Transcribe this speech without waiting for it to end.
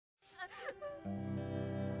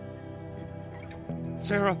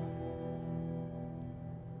Sarah.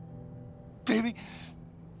 Baby.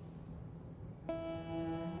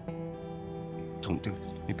 Don't do this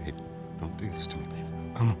to me, baby. Don't do this to me, baby.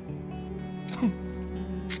 Come on.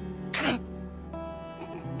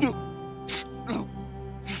 No. No.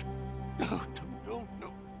 No, no, no.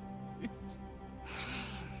 Please.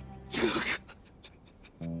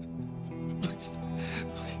 Please.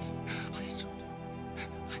 Please. Please don't.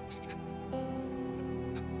 Please.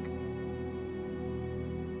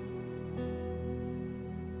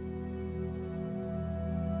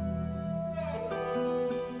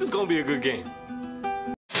 This is gonna be a good game.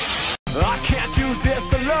 I can't do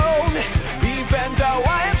this alone, even though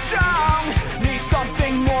I am strong. Need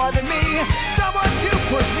something more than me, someone to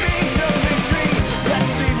push me to victory. Let's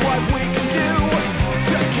see what we can do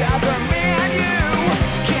together, me and you.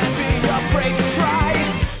 Can't be afraid to try.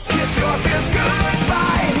 Kiss your fears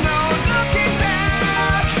goodbye. No looking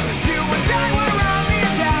back. You and I were on the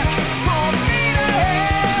attack. Full speed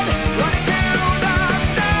ahead, running to the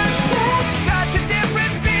sunset. Such a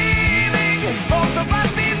different feeling. Both of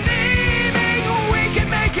us believing we can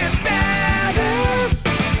make it better.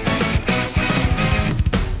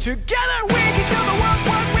 Together we can show the world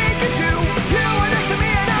what we can do. You are next to me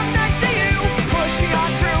and I'm next to you. Pushing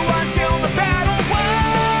on through until the battle's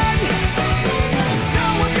won. No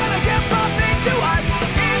one's gonna give nothing to us.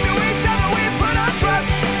 Into each other we put our trust.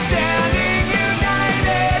 Standing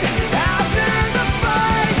united after the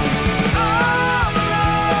fight. All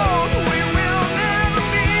alone we will never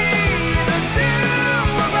be. The two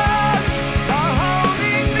of us are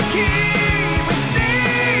holding the key. We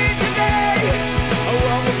see today a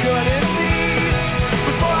world we couldn't see.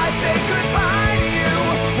 Before I say goodbye to you,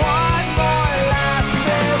 one more last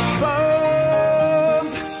fist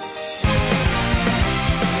bump.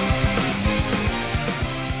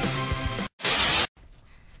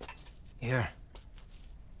 Here.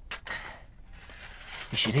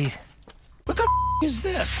 You should eat. What the is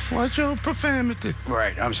this? Watch your profanity.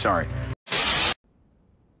 Right, I'm sorry.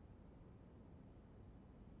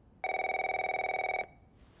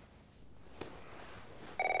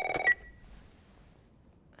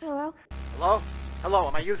 Hello? Hello? Hello,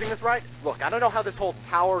 am I using this right? Look, I don't know how this whole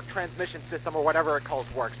tower transmission system or whatever it calls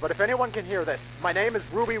works, but if anyone can hear this, my name is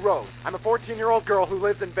Ruby Rose. I'm a 14-year-old girl who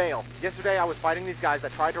lives in Vale. Yesterday I was fighting these guys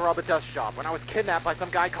that tried to rob a dust shop when I was kidnapped by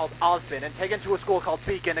some guy called Osbin and taken to a school called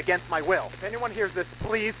Beacon against my will. If anyone hears this,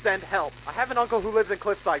 please send help. I have an uncle who lives in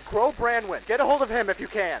Cliffside, Crow Branwyn. Get a hold of him if you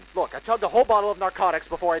can. Look, I chugged a whole bottle of narcotics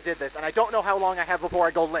before I did this, and I don't know how long I have before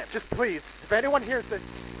I go limp. Just please, if anyone hears this,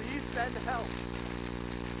 please send help.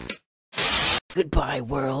 Goodbye,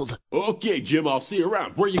 world. Okay, Jim, I'll see you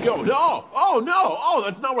around. Where you going? Oh, no! Oh,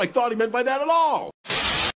 that's not what I thought he meant by that at all!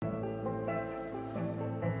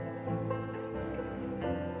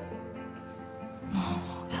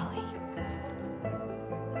 Oh, Ellie.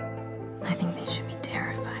 I think they should be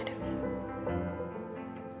terrified of you.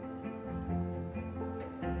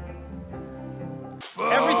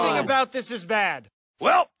 Everything about this is bad.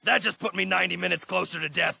 Well, that just put me 90 minutes closer to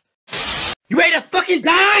death. You ready to fucking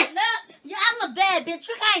die? No, yeah, I'm a bad bitch.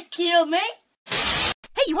 You can't kill me.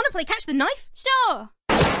 Hey, you want to play catch the knife? Sure.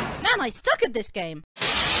 Man, I suck at this game.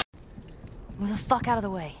 Move the fuck out of the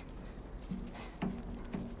way. You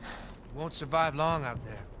won't survive long out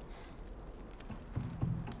there.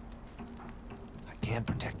 I can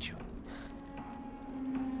protect you.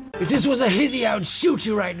 If this was a hizzy, I would shoot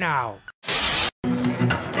you right now.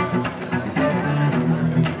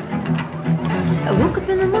 I woke up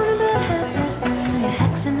in the morning about 9:30. A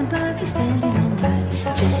hex in the buggy standing in line.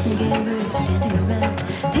 Jensen gamers standing around.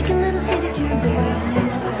 Taking little city to bury.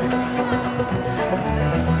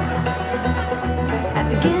 I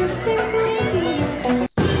began to think we do that time.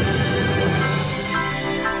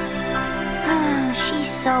 Oh,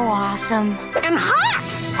 she's so awesome. And hot.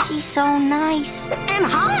 She's so nice. And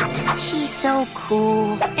hot. She's so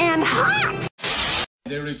cool. And hot.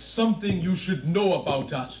 There is something you should know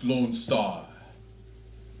about us, Lone Star.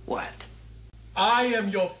 What? I am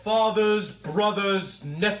your father's brother's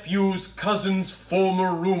nephew's cousin's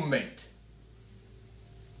former roommate.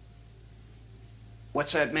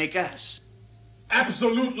 What's that make us?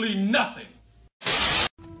 Absolutely nothing.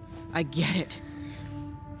 I get it.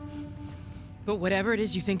 But whatever it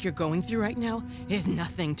is you think you're going through right now is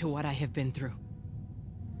nothing to what I have been through.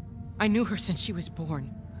 I knew her since she was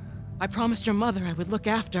born. I promised her mother I would look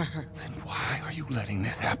after her. Then why are you letting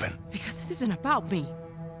this happen? Because this isn't about me,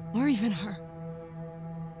 or even her.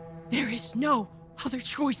 There is no other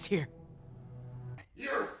choice here.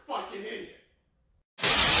 You're a fucking idiot.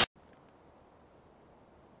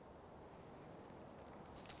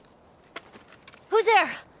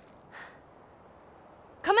 there!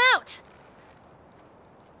 Come out!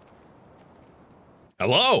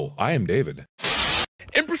 Hello, I am David.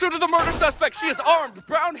 In pursuit of the murder suspect, she is armed,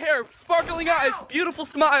 brown hair, sparkling eyes, beautiful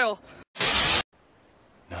smile.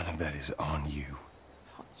 None of that is on you.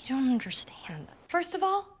 You don't understand. First of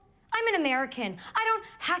all, I'm an American. I don't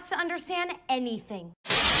have to understand anything.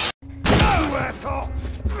 You asshole!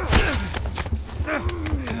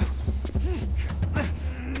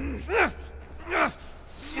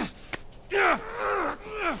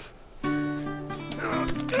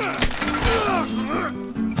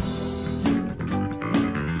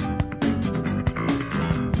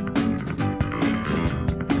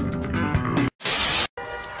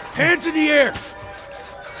 Hands in the air!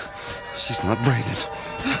 She's not breathing.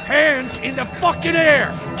 Hands in the fucking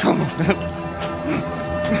air! Come on.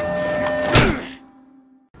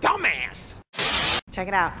 Dumbass! Check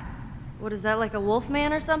it out. What is that, like a wolf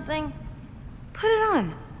man or something? Put it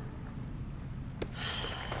on.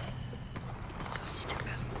 So stupid.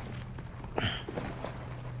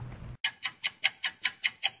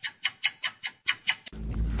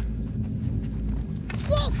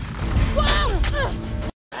 Whoa! Whoa!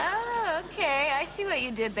 Oh, okay. I see what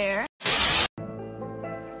you did there.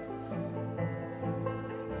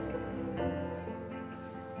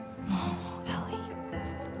 Oh, Ellie.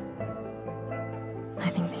 I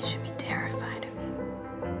think they should be terrified of you.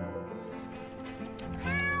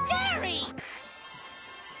 Gary!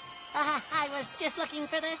 I was just looking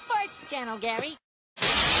for the sports channel, Gary.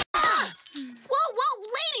 Whoa,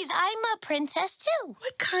 ladies, I'm a princess too.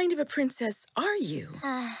 What kind of a princess are you?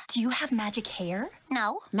 Do you have magic hair?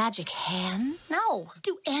 No. Magic hands? No.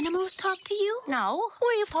 Do animals talk to you? No.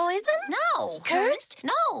 Were you poisoned? No. Cursed?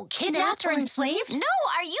 No. Kidnapped or enslaved? No.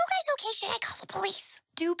 Are you guys okay? Should I call the police?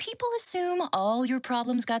 Do people assume all your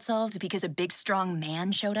problems got solved because a big, strong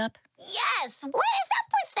man showed up? Yes. What is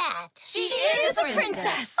up with that? She is a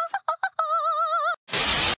princess.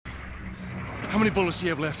 How many bullets do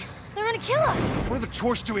you have left? They're gonna kill us! What other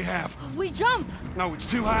choice do we have? We jump! No, it's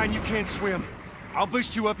too high and you can't swim. I'll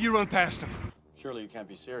boost you up, you run past them. Surely you can't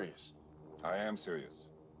be serious. I am serious.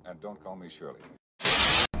 And don't call me Shirley.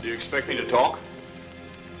 Do you expect me to talk?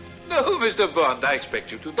 No, Mr. Bond, I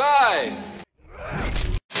expect you to die.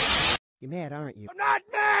 You're mad, aren't you? I'm not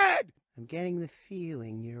mad! I'm getting the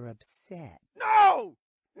feeling you're upset. No!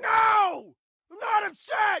 No! I'm not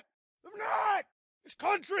upset! I'm not! This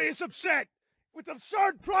country is upset with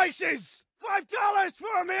absurd prices! $5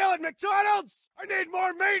 for a meal at McDonald's! I need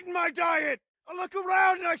more meat in my diet! I look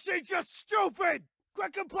around and I see just stupid!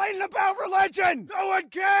 Quit complaining about religion! No one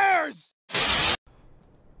cares!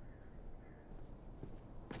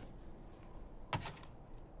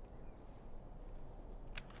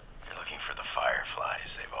 You're looking for the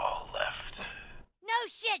Fireflies. They've all left. No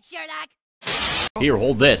shit, Sherlock! Here,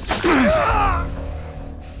 hold this.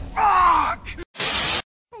 Fuck!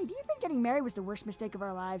 Hey, do you think getting married was the worst mistake of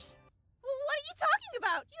our lives? Well, what are you talking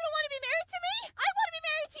about? You don't want to be married to me? I want to be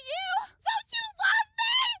married to you! Don't you love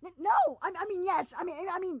me? No, I mean, yes. I mean...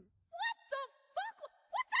 What the fuck?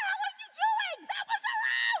 What the hell are you doing? That was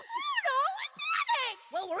allowed! Juno, I panicked!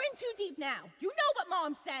 Well, we're in too deep now. You know what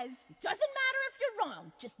Mom says. It doesn't matter if you're wrong.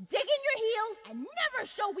 Just dig in your heels and never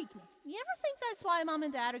show weakness. You ever think that's why Mom and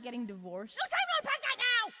Dad are getting divorced? No time to unpack that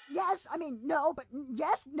now! Yes, I mean, no, but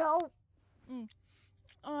yes, no.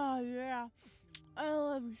 Oh, yeah. I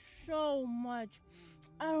love you so much.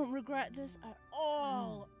 I don't regret this at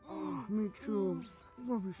all. Oh, me too.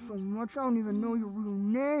 I love you so much. I don't even know your real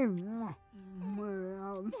name.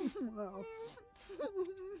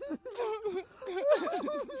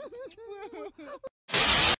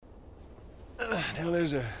 Now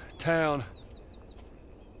there's a town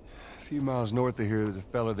a few miles north of here. There's a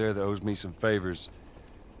fella there that owes me some favors.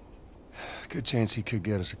 Good chance he could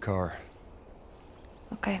get us a car.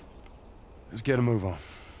 Okay. Let's get a move on.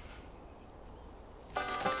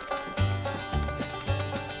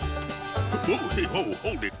 Whoa, hey, ho,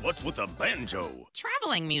 hold it. What's with the banjo?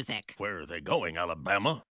 Traveling music. Where are they going,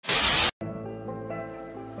 Alabama?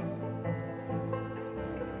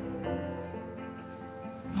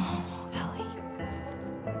 Oh, Ellie.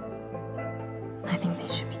 I think they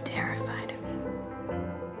should be terrified of you.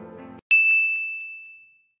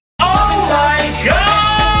 Oh my God!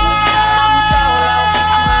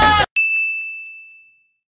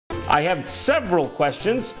 I have several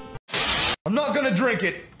questions. I'm not gonna drink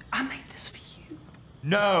it. I made this for you.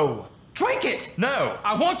 No. Drink it! No.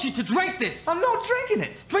 I want you to drink this. I'm not drinking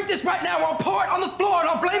it. Drink this right now or I'll pour it on the floor and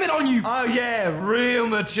I'll blame it on you. Oh yeah, real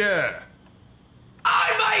mature.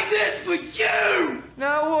 I made this for you!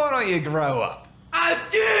 Now why don't you grow up? I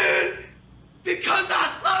did! Because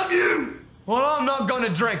I love you! Well, I'm not gonna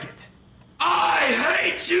drink it. I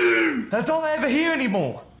hate you! That's all I ever hear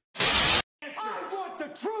anymore. I want the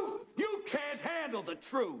truth! You can't handle the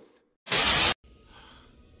truth!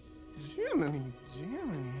 Jiminy,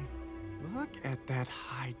 look at that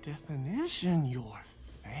high definition, your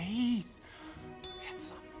face.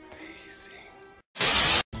 It's amazing.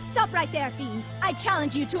 Stop right there, fiend. I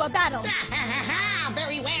challenge you to a battle.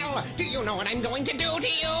 Very well. Do you know what I'm going to do to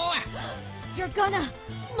you? You're gonna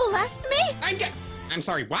molest me? I'm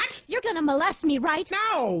sorry, what? You're gonna molest me, right?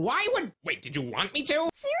 No, why would... Wait, did you want me to?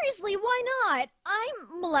 Seriously, why not?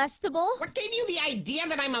 I'm molestable. What gave you the idea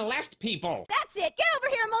that I molest people? That's it. Get over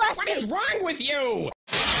here and molest What me. is wrong with you?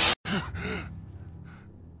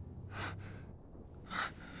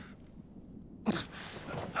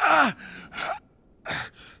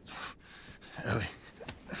 Ellie.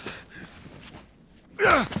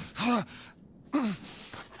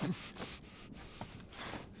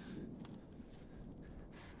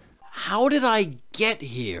 How did I get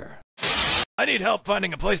here? I need help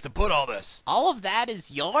finding a place to put all this. All of that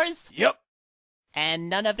is yours? Yep. And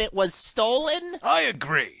none of it was stolen? I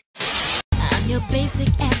agree. I'm your basic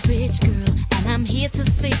average girl, and I'm here to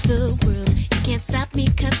save the world. You can't stop me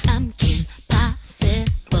 'cause I'm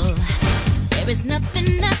impossible. There is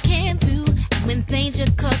nothing I can do. When danger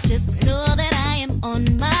calls, just know that I am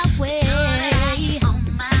on my way. It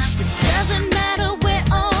doesn't matter where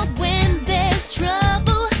or when there's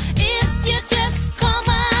trouble. If you just call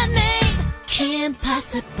my name,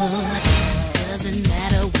 impossible. Doesn't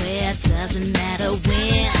matter where, doesn't matter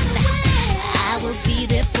when. I will be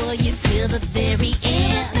there for you till the very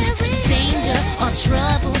end. Danger or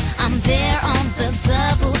trouble, I'm there on the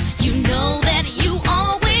double. You know that you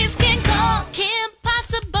always can call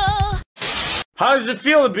impossible. How does it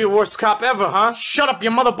feel to be the worst cop ever, huh? Shut up,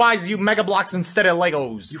 your mother buys you Mega Blocks instead of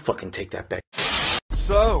Legos. You fucking take that back.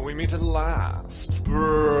 So, we meet at last.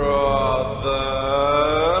 Brother.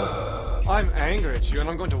 I'm angry at you and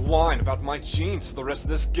I'm going to whine about my jeans for the rest of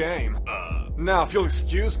this game. Now, if you'll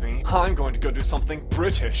excuse me, I'm going to go do something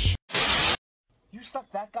British. You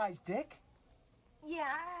sucked that guy's dick? Yeah,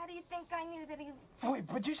 how do you think I knew that he... Wait,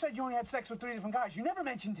 but you said you only had sex with 3 different guys. You never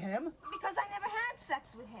mentioned him. Because I never had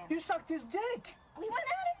sex with him. You sucked his dick. We went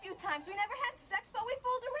out a few times. We never had sex, but we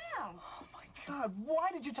fooled around. Oh my God,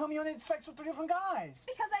 why did you tell me you only had sex with 3 different guys?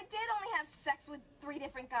 Because I did only have sex with 3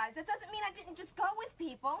 different guys. That doesn't mean I didn't just go with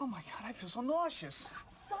people. Oh my God, I feel so nauseous.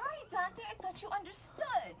 Sorry, Dante. I thought you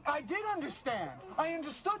understood. I did understand. I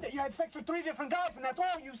understood that you had sex with 3 different guys, and that's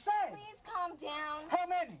all you said. Please calm down. How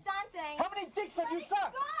many? Dante. How many dicks have you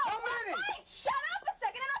sucked? How many? Wait, shut up a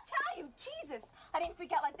second and I'll tell you. Jesus, I didn't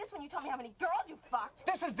freak out like this when you told me how many girls you fucked.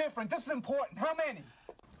 This is different. This is important. How many?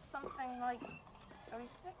 Something like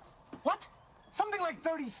 36. What? Something like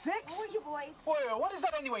 36? Who are you boys? Wait, what is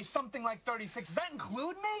that anyway? Something like 36. Does that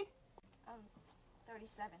include me?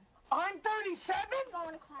 37. I'm 37?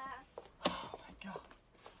 Going to class. Oh my God.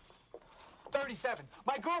 37.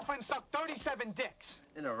 My girlfriend sucked 37 dicks.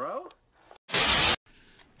 In a row?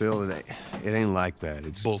 Bill, it ain't like that.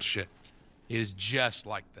 It's bullshit. It is just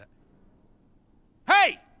like that.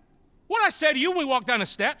 Hey! What'd I say to you when we walked down the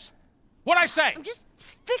steps? What'd I say? I'm just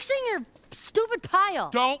fixing your stupid pile.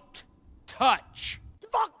 Don't touch.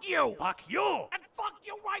 Fuck you! Fuck you! And fuck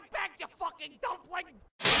you right back, you fucking dumpling!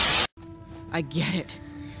 I get it.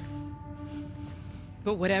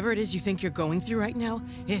 But whatever it is you think you're going through right now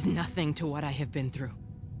is nothing to what I have been through.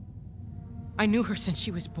 I knew her since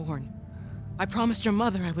she was born. I promised her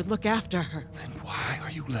mother I would look after her. Then why are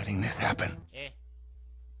you letting this happen?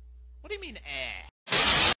 What do you mean,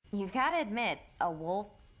 You've got to admit, a wolf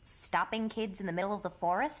stopping kids in the middle of the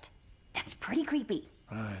forest? That's pretty creepy.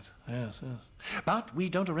 Right, yes. But we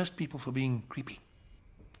don't arrest people for being creepy.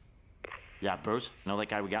 Yeah, Bruce, know that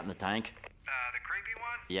guy we got in the tank? The creepy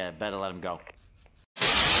one? Yeah, better let him go.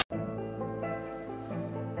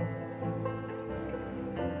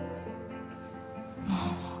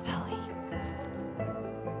 Oh, Ellie.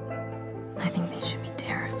 I think they should be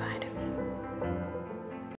terrified of you.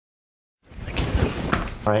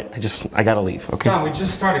 All right, I gotta leave, okay? John, we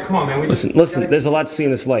just started. Come on, man. Listen, there's a lot to see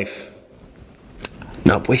in this life.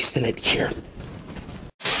 Not wasting it here.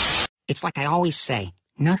 It's like I always say,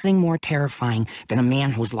 nothing more terrifying than a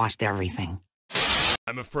man who's lost everything.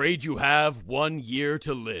 I'm afraid you have 1 year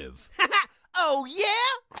to live. Oh,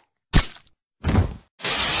 yeah?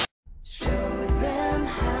 Show them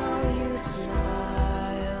how you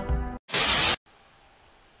smile.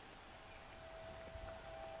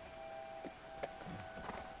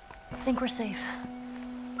 I think we're safe.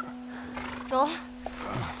 Joel?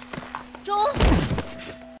 Joel?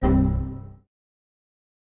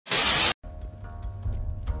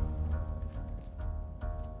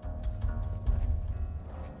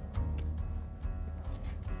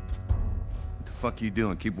 fuck are you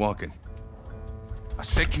doing? Keep walking. I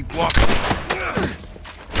said keep walking.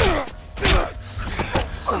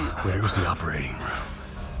 Where's the operating room?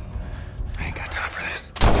 I ain't got time for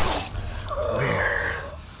this. Where?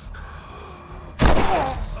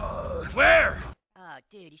 Where? Oh,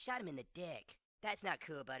 dude, he shot him in the dick. That's not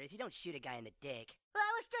cool, Butters. You don't shoot a guy in the dick. Well,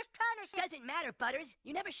 I was just trying to... Doesn't matter, Butters.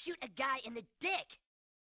 You never shoot a guy in the dick.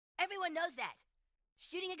 Everyone knows that.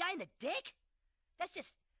 Shooting a guy in the dick? That's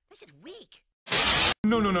just weak.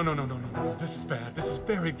 No. This is bad. This is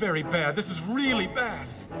very, very bad. This is really bad.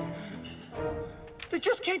 They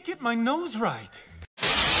just can't get my nose right.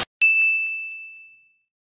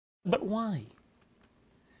 But why?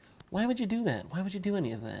 Why would you do that? Why would you do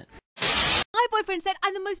any of that? My boyfriend said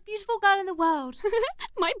I'm the most beautiful girl in the world.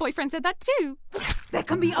 My boyfriend said that too. There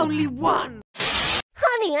can be only one.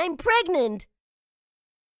 Honey, I'm pregnant.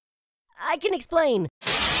 I can explain.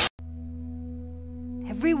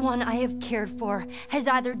 Everyone I have cared for has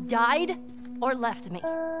either died or left me.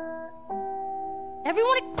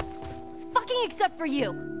 Everyone fucking except for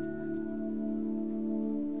you.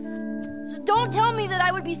 So don't tell me that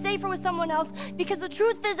I would be safer with someone else, because the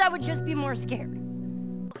truth is I would just be more scared.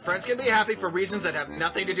 Friends can be happy for reasons that have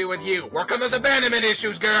nothing to do with you. Work on those abandonment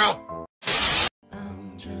issues, girl!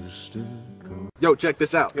 Yo, check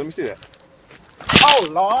this out. Let me see that. Oh,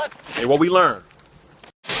 Lord! Hey, what we learn?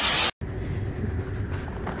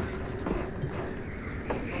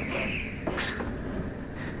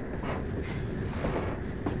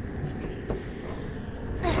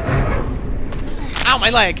 Ow, my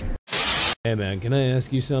leg! Hey man, can I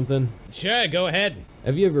ask you something? Sure, go ahead.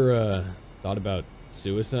 Have you ever, thought about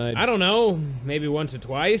suicide? I don't know, maybe once or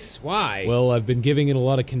twice. Why? Well, I've been giving it a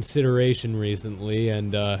lot of consideration recently,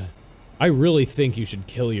 and, I really think you should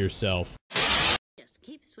kill yourself. Just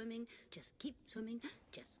keep swimming, just keep swimming,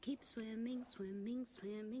 just keep swimming, swimming,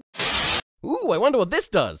 swimming. Ooh, I wonder what this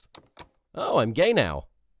does. Oh, I'm gay now.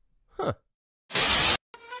 Huh.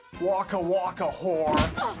 Waka waka whore.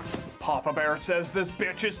 Papa Bear says this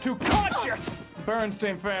bitch is too conscious.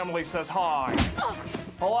 Bernstein family says hi.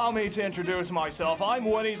 Allow me to introduce myself. I'm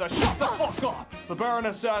Winnie the Shut the Fuck Up. The Bear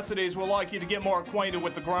Necessities would like you to get more acquainted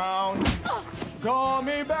with the ground.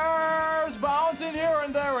 Gummy bears bouncing here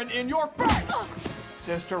and there and in your face.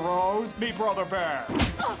 Sister Rose, meet Brother Bear.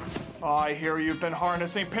 I hear you've been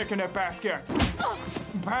harnessing picnic baskets.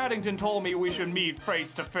 Paddington told me we should meet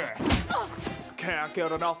face to face. Can't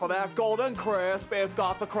get enough of that golden crisp. It's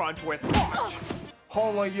got the crunch with punch.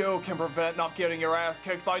 Only you can prevent not getting your ass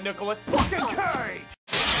kicked by Nicolas fucking Cage!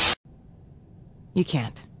 You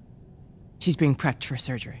can't. She's being prepped for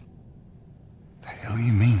surgery. The hell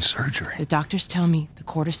you mean, surgery? The doctors tell me the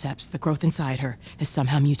cordyceps, the growth inside her, has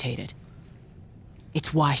somehow mutated.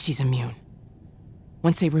 It's why she's immune.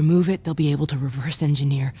 Once they remove it, they'll be able to reverse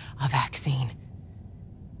engineer a vaccine.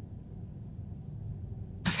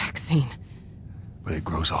 A vaccine. But it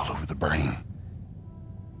grows all over the brain.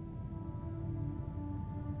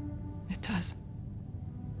 It does.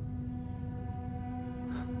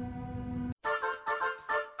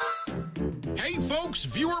 Hey folks,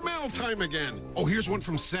 viewer mail time again. Oh, here's one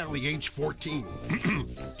from Sally, age 14.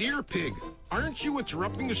 Dear Pig, aren't you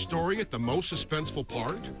interrupting the story at the most suspenseful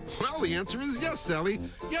part? Well, the answer is yes, Sally.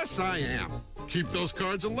 Yes, I am. Keep those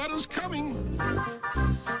cards and letters coming.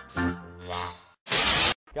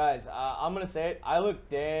 Guys, I'm gonna say it. I look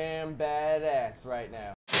damn badass right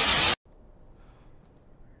now.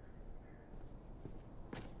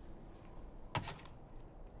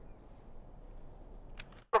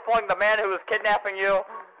 Pulling the man who was kidnapping you.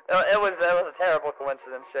 It was a terrible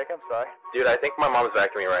coincidence, Chick. I'm sorry. Dude, I think my mom's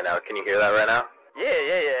vacuuming right now. Can you hear that right now?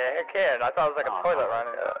 Yeah. I can. I thought it was like a toilet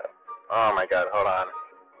running. Oh my god, hold on.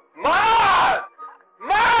 Mom!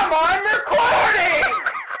 Mom, I'm recording!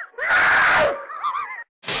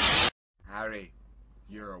 Harry,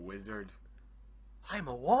 you're a wizard. I'm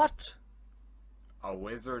a what? A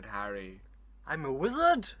wizard, Harry. I'm a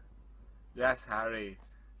wizard? Yes, Harry,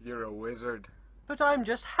 you're a wizard. But I'm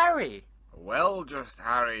just Harry. Well, just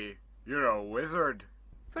Harry, you're a wizard.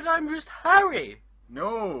 But I'm just Harry.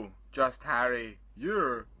 No, just Harry,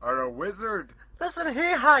 you are a wizard. Listen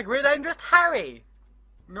here, Hagrid, I'm just Harry.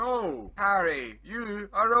 No, Harry, you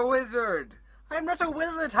are a wizard. I'm not a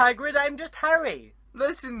wizard, Hagrid, I'm just Harry.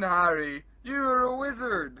 Listen, Harry, you're a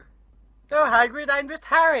wizard. No, Hagrid, I'm just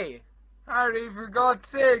Harry. Harry, for God's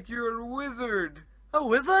sake, you're a wizard. A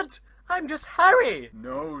wizard? I'm just Harry.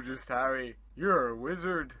 No, just Harry, you're a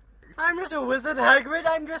wizard. I'm not a wizard, Hagrid,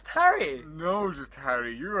 I'm just Harry. No, just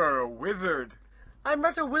Harry, you are a wizard. I'm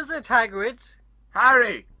not a wizard, Hagrid.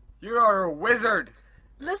 Harry, you are a wizard.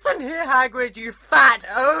 Listen here, Hagrid, you fat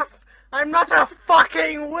oaf. I'm not a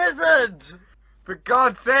fucking wizard. For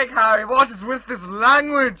God's sake, Harry, what is with this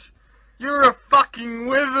language? You're a fucking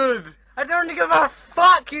wizard. I don't give a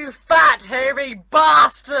fuck, you fat, hairy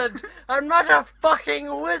bastard. I'm not a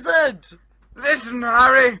fucking wizard. Listen,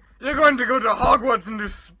 Harry, you're going to go to Hogwarts and do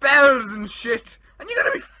spells and shit. And you're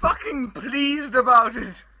gonna be fucking pleased about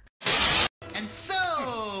it. And so,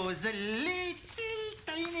 the little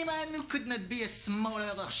tiny man who could not be a smaller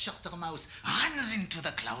or shorter mouse runs into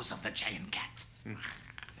the claws of the giant cat.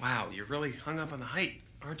 Wow, you're really hung up on the height,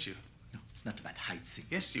 aren't you? No, it's not about height, see?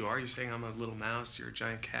 Yes, you are. You're saying I'm a little mouse, you're a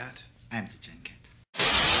giant cat. I'm the giant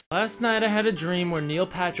cat. Last night I had a dream where Neil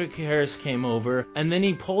Patrick Harris came over, and then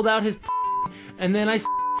he pulled out his and then I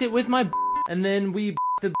it with my and then we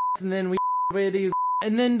the and then we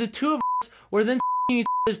and then the two of us were then each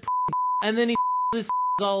other's and then he his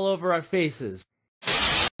all over our faces.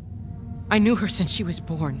 I knew her since she was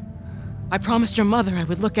born. I promised her mother I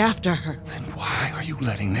would look after her. Then why are you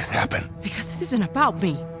letting this happen? Because this isn't about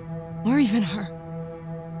me, or even her.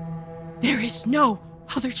 There is no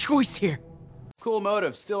other choice here. Cool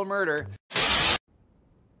motive, still murder.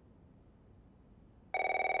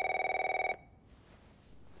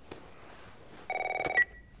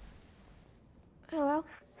 Hello?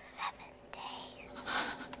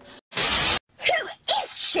 Who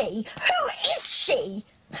is she? Who is she?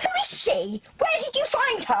 Who is she? Where did you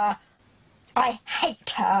find her? I hate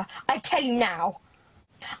her, I tell you now.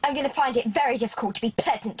 I'm going to find it very difficult to be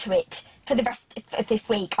pleasant to it for the rest of this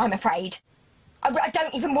week, I'm afraid. I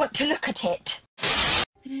don't even want to look at it.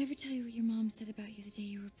 Did I ever tell you what your mom said about you the day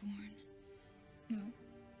you were born? No.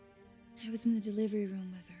 I was in the delivery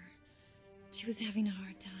room with her. She was having a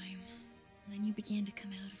hard time. And then you began to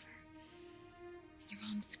come out of her. And your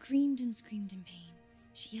mom screamed and screamed in pain.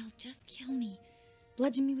 She yelled, "Just kill me.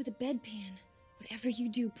 Bludgeon me with a bedpan. Whatever you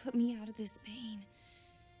do, put me out of this pain."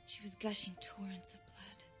 She was gushing torrents of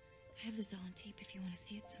blood. I have this all on tape if you want to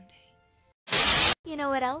see it someday. You know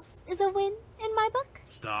what else is a win in my book?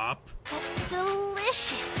 Stop. A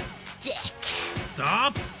delicious dick.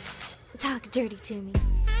 Stop. Talk dirty to me.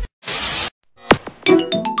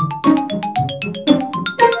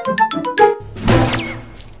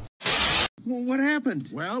 Well, what happened?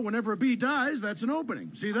 Well, whenever a bee dies, that's an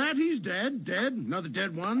opening. See that? He's dead, dead, another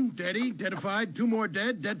dead one, deady, deadified, two more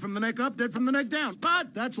dead, dead from the neck up, dead from the neck down.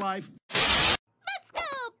 But that's life. Let's go,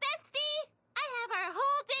 bestie! I have our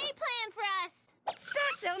whole day planned for us.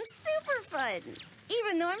 That sounds super fun,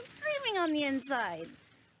 even though I'm screaming on the inside.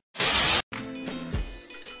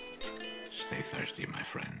 Stay thirsty, my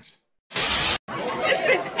friends.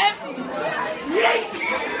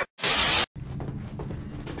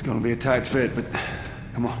 It's gonna be a tight fit, but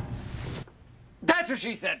come on. That's what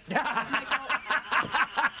she said.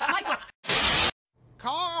 Michael!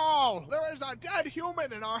 Carl! There is a dead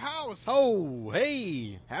human in our house! Oh,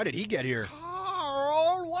 hey! How did he get here?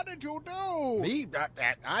 Carl, what did you do? Me?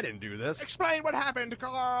 I didn't do this. Explain what happened,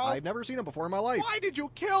 Carl! I've never seen him before in my life. Why did you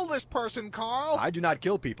kill this person, Carl? I do not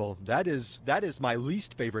kill people. That is my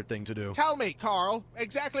least favorite thing to do. Tell me, Carl,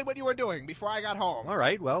 exactly what you were doing before I got home. All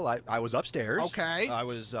right, well, I was upstairs. Okay. I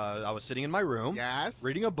was sitting in my room. Yes.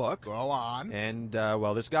 Reading a book. Go on. And,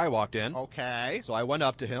 well, this guy walked in. Okay. So I went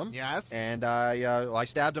up to him. Yes. And I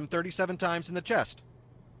stabbed him 37 times in the chest.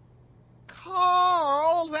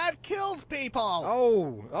 Carl, that kills people!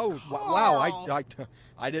 Oh, wow,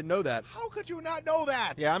 I didn't know that. How could you not know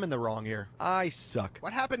that? Yeah, I'm in the wrong here. I suck.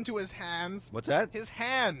 What happened to his hands? What's that? His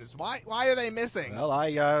hands. Why are they missing? Well,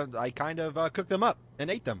 I kind of cooked them up and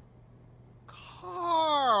ate them.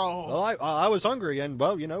 Carl! Well, I was hungry, and,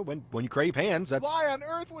 well, you know, when you crave hands, that's... Why on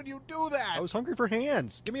earth would you do that? I was hungry for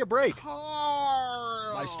hands. Give me a break.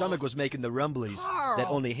 Carl! My stomach was making the rumblies that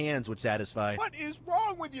only hands would satisfy. What is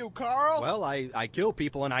wrong with you, Carl? Well, I kill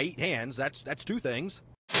people and I eat hands. That's two things.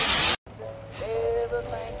 Why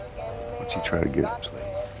don't you try to get some sleep?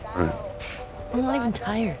 All right. I'm not even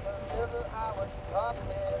tired.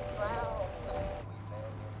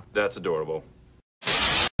 That's adorable.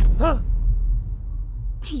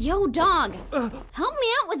 Yo, dog! Help me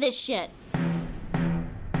out with this shit!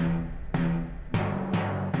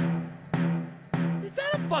 Is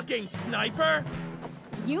that a fucking sniper?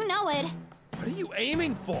 You know it. What are you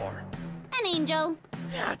aiming for? An angel.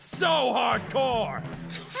 That's so hardcore!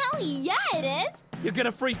 Hell yeah, it is! You're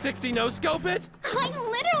gonna 360 no-scope it? I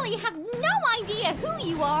literally have no idea who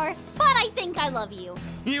you are, but I think I love you.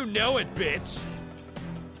 You know it, bitch!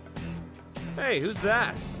 Hey, who's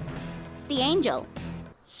that? The angel.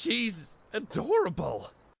 She's adorable.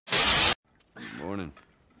 Good morning.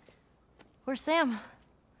 Where's Sam?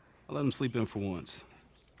 I let him sleep in for once.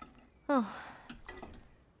 Oh.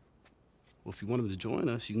 Well, if you want him to join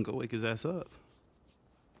us, you can go wake his ass up.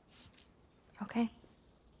 Okay.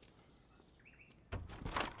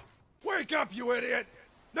 Wake up, you idiot!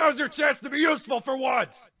 Now's your chance to be useful for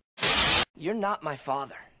once! You're not my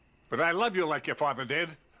father. But I love you like your father did.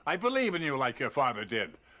 I believe in you like your father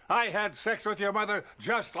did. I had sex with your mother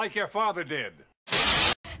just like your father did.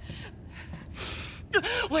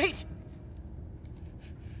 Wait!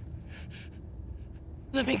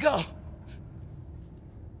 Let me go.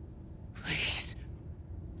 Please.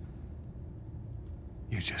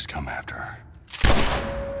 You just come after her.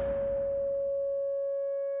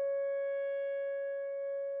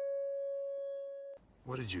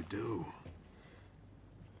 What did you do?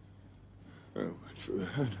 I went for the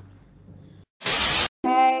head.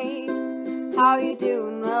 Hey, how you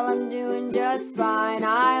doing? Well, I'm doing just fine.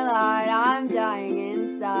 I lied, I'm dying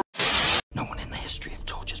inside. No one in the history of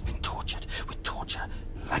torture has been tortured with torture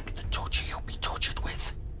like the torture you'll be tortured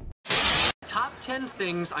with. Top 10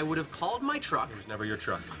 things I would have called my truck. It was never your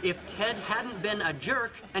truck. If Ted hadn't been a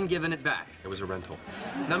jerk and given it back. It was a rental.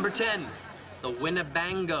 Number 10, the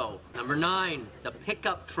Winnebago. Number 9, the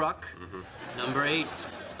pickup truck. Number 8,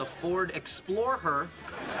 the Ford Explorer.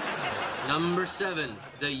 Number 7,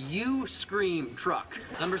 the U-Scream truck.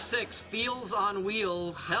 Number 6, Feels on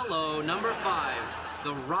Wheels. Hello. Number 5,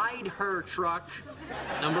 the Ride Her truck.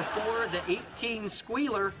 Number 4, the 18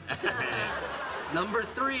 Squealer. Number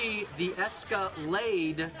 3, the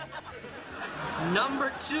Escalade.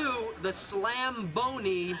 Number 2, the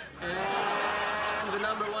Slamboni. And the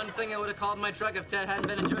number 1 thing I would have called my truck if Ted hadn't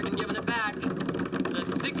been a jerk and given it back, the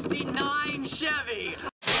 '69 Chevy.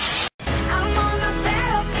 I'm on the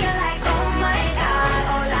battlefield like, oh my God,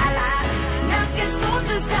 oh la la. Knocking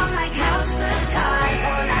soldiers down like house of cards,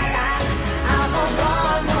 oh la la. I'm a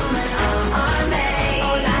one-woman army,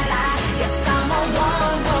 oh la la. Yes, I'm a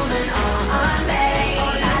one-woman army,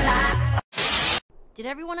 oh la la. Did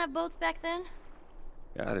everyone have boats back then?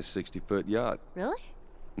 I had a 60-foot yacht. Really?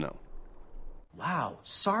 No. Wow,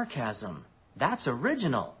 sarcasm. That's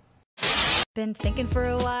original. Been thinking for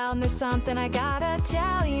a while and there's something I gotta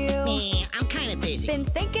tell you. Yeah, I'm kinda busy. Been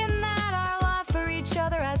thinking that our love for each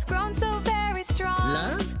other has grown so very strong.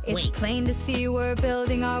 Love? It's Wait. plain to see we're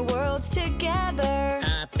building our worlds together.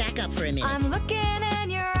 Back up for a minute. I'm looking in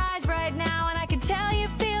your eyes right now and I can tell you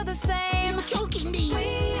feel the same. You're joking me.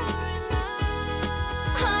 We are in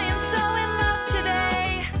love. I am so in love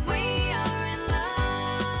today. We are in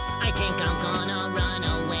love. I think I'm gonna run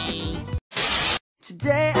away.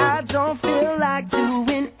 Today I don't feel like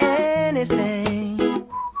doing anything.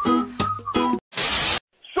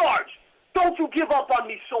 Sarge, don't you give up on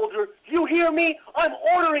me, soldier. Do you hear me? I'm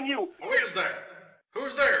ordering you. Who is there?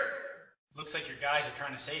 Who's there? Looks like your guys are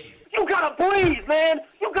trying to save you. You gotta breathe, man.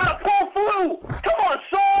 You gotta pull through. Come on,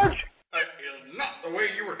 Sarge. That is not the way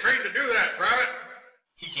you were trained to do that, Private.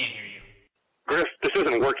 He can't hear you. Griff, this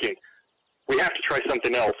isn't working. We have to try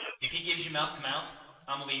something else. If he gives you mouth to mouth,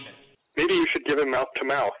 I'm leaving. Maybe you should give him mouth to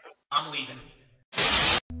mouth. I'm leaving.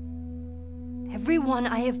 Everyone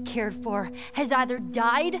I have cared for has either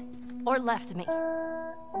died or left me.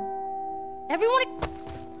 Everyone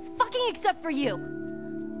fucking except for you.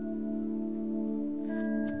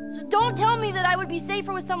 So don't tell me that I would be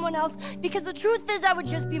safer with someone else, because the truth is I would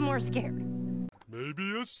just be more scared.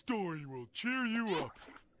 Maybe a story will cheer you up.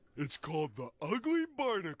 It's called The Ugly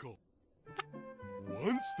Barnacle.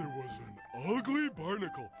 Once there was an ugly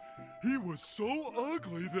barnacle. He was so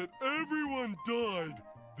ugly that everyone died.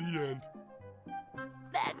 The end.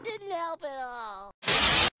 That didn't help at all.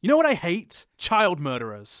 You know what I hate? Child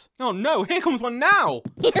murderers. Oh no, here comes one now!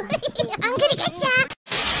 I'm gonna get ya!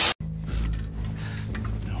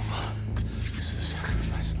 This is a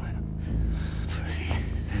sacrifice lamb.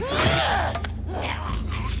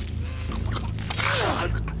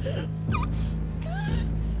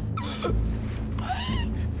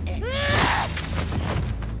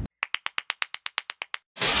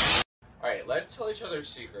 Alright, let's tell each other a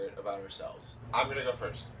secret about ourselves. I'm gonna go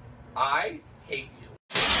first. I hate you.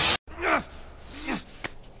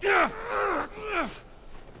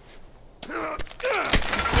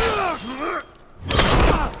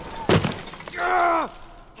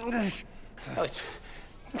 Oh, it's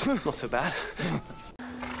not so bad.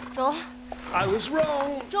 Joel? I was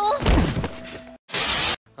wrong. Joel?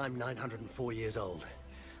 I'm 904 years old.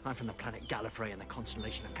 I'm from the planet Gallifrey in the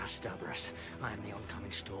constellation of Kasterborous. I am the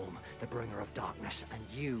oncoming storm, the bringer of darkness, and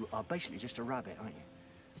you are basically just a rabbit, aren't you?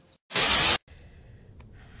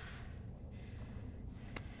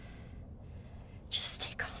 Just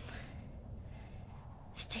stay calm.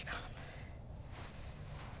 Stay calm.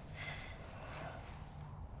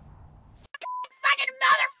 Fucking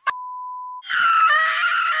motherfucker!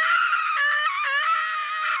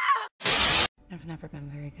 I've never been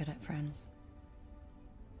very good at friends.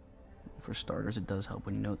 For starters, it does help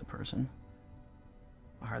when you know the person.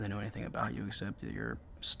 I hardly know anything about you except that you're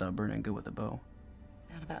stubborn and good with a bow.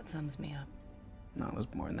 That about sums me up. No, there's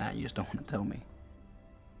more than that. You just don't want to tell me.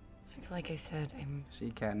 It's like I said,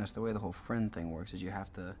 See, Katniss, the way the whole friend thing works is you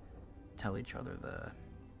have to tell each other the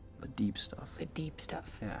deep stuff. The deep stuff?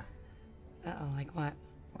 Yeah. Uh-oh, like what?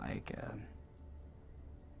 Like,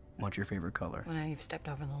 what's your favorite color? Well, now you've stepped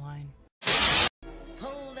over the line.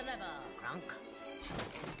 Pull the lever, Kronk.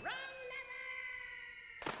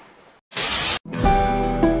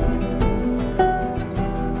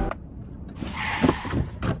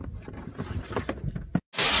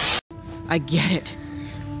 I get it.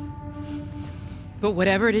 But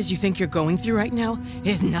whatever it is you think you're going through right now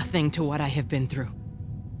is nothing to what I have been through.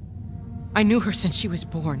 I knew her since she was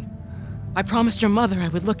born. I promised your mother I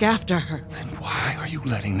would look after her. Then why are you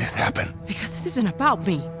letting this happen? Because this isn't about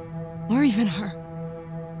me, or even her.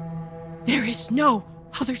 There is no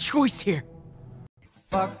other choice here.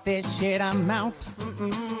 Fuck this shit, I'm out.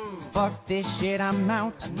 Fuck this shit, I'm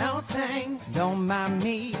out. No thanks. Don't mind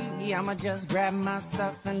me. I'ma just grab my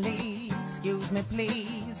stuff and leave. Excuse me,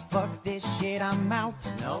 please. Fuck this shit, I'm out.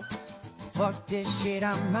 Nope. Fuck this shit,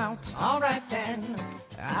 I'm out. Alright then.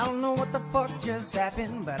 I don't know what the fuck just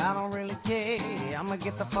happened, but I don't really care. I'ma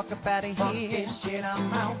get the fuck up out of here. Fuck this shit,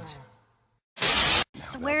 I'm out.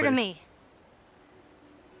 Swear to me.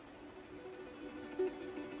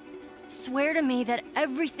 Swear to me that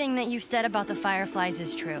everything that you've said about the Fireflies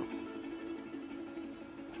is true.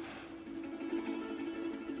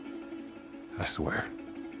 I swear.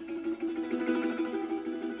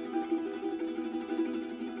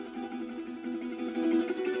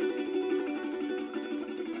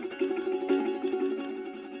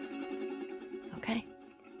 Okay.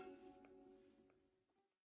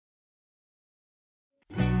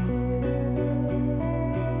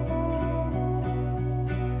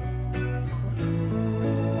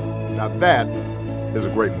 Now that is a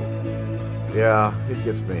great movie. Yeah, it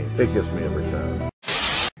gets me. It gets me every time.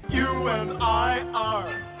 You and I are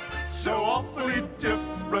so awfully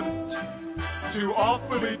different, too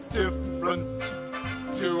awfully different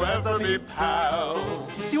to ever be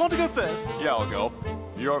pals. Do you want to go first? Yeah, I'll go.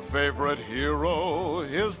 Your favorite hero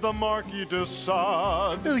is the Marquis de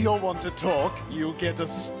Sade. You'll want to talk. You'll get a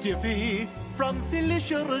stiffy from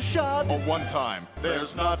Felicia Rashad. Oh, one time.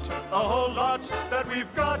 There's not a whole lot that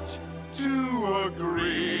we've got to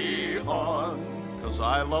agree on. 'Cause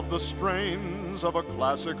I love the strains of a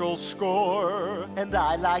classical score. And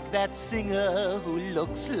I like that singer who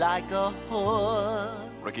looks like a whore.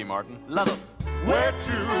 Ricky Martin. Love him. We're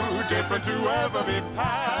too different to ever be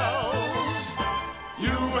pals. You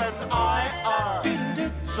and I are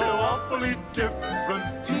so awfully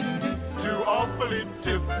different, too awfully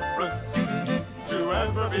different to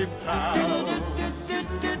ever be pals.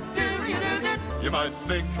 You might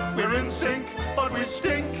think we're in sync, but we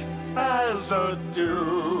stink as a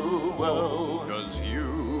duo. 'Cause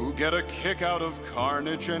you get a kick out of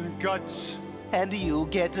carnage and guts. And you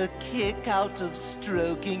get a kick out of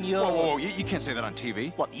stroking your... Whoa, you can't say that on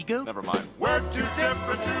TV. What, ego? Never mind. We're too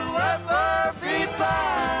different to ever be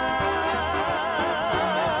pals.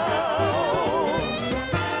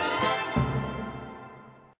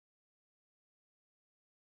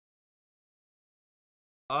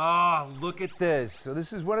 Ah, look at this. So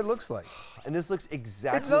this is what it looks like. And this looks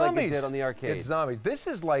exactly like it did on the arcade. It's zombies. This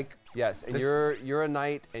is like... Yes, and this, you're a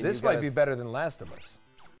knight, and this might be better than Last of Us.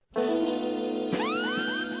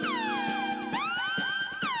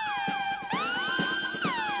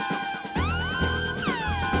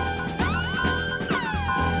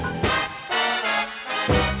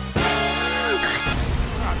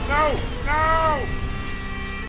 No! No!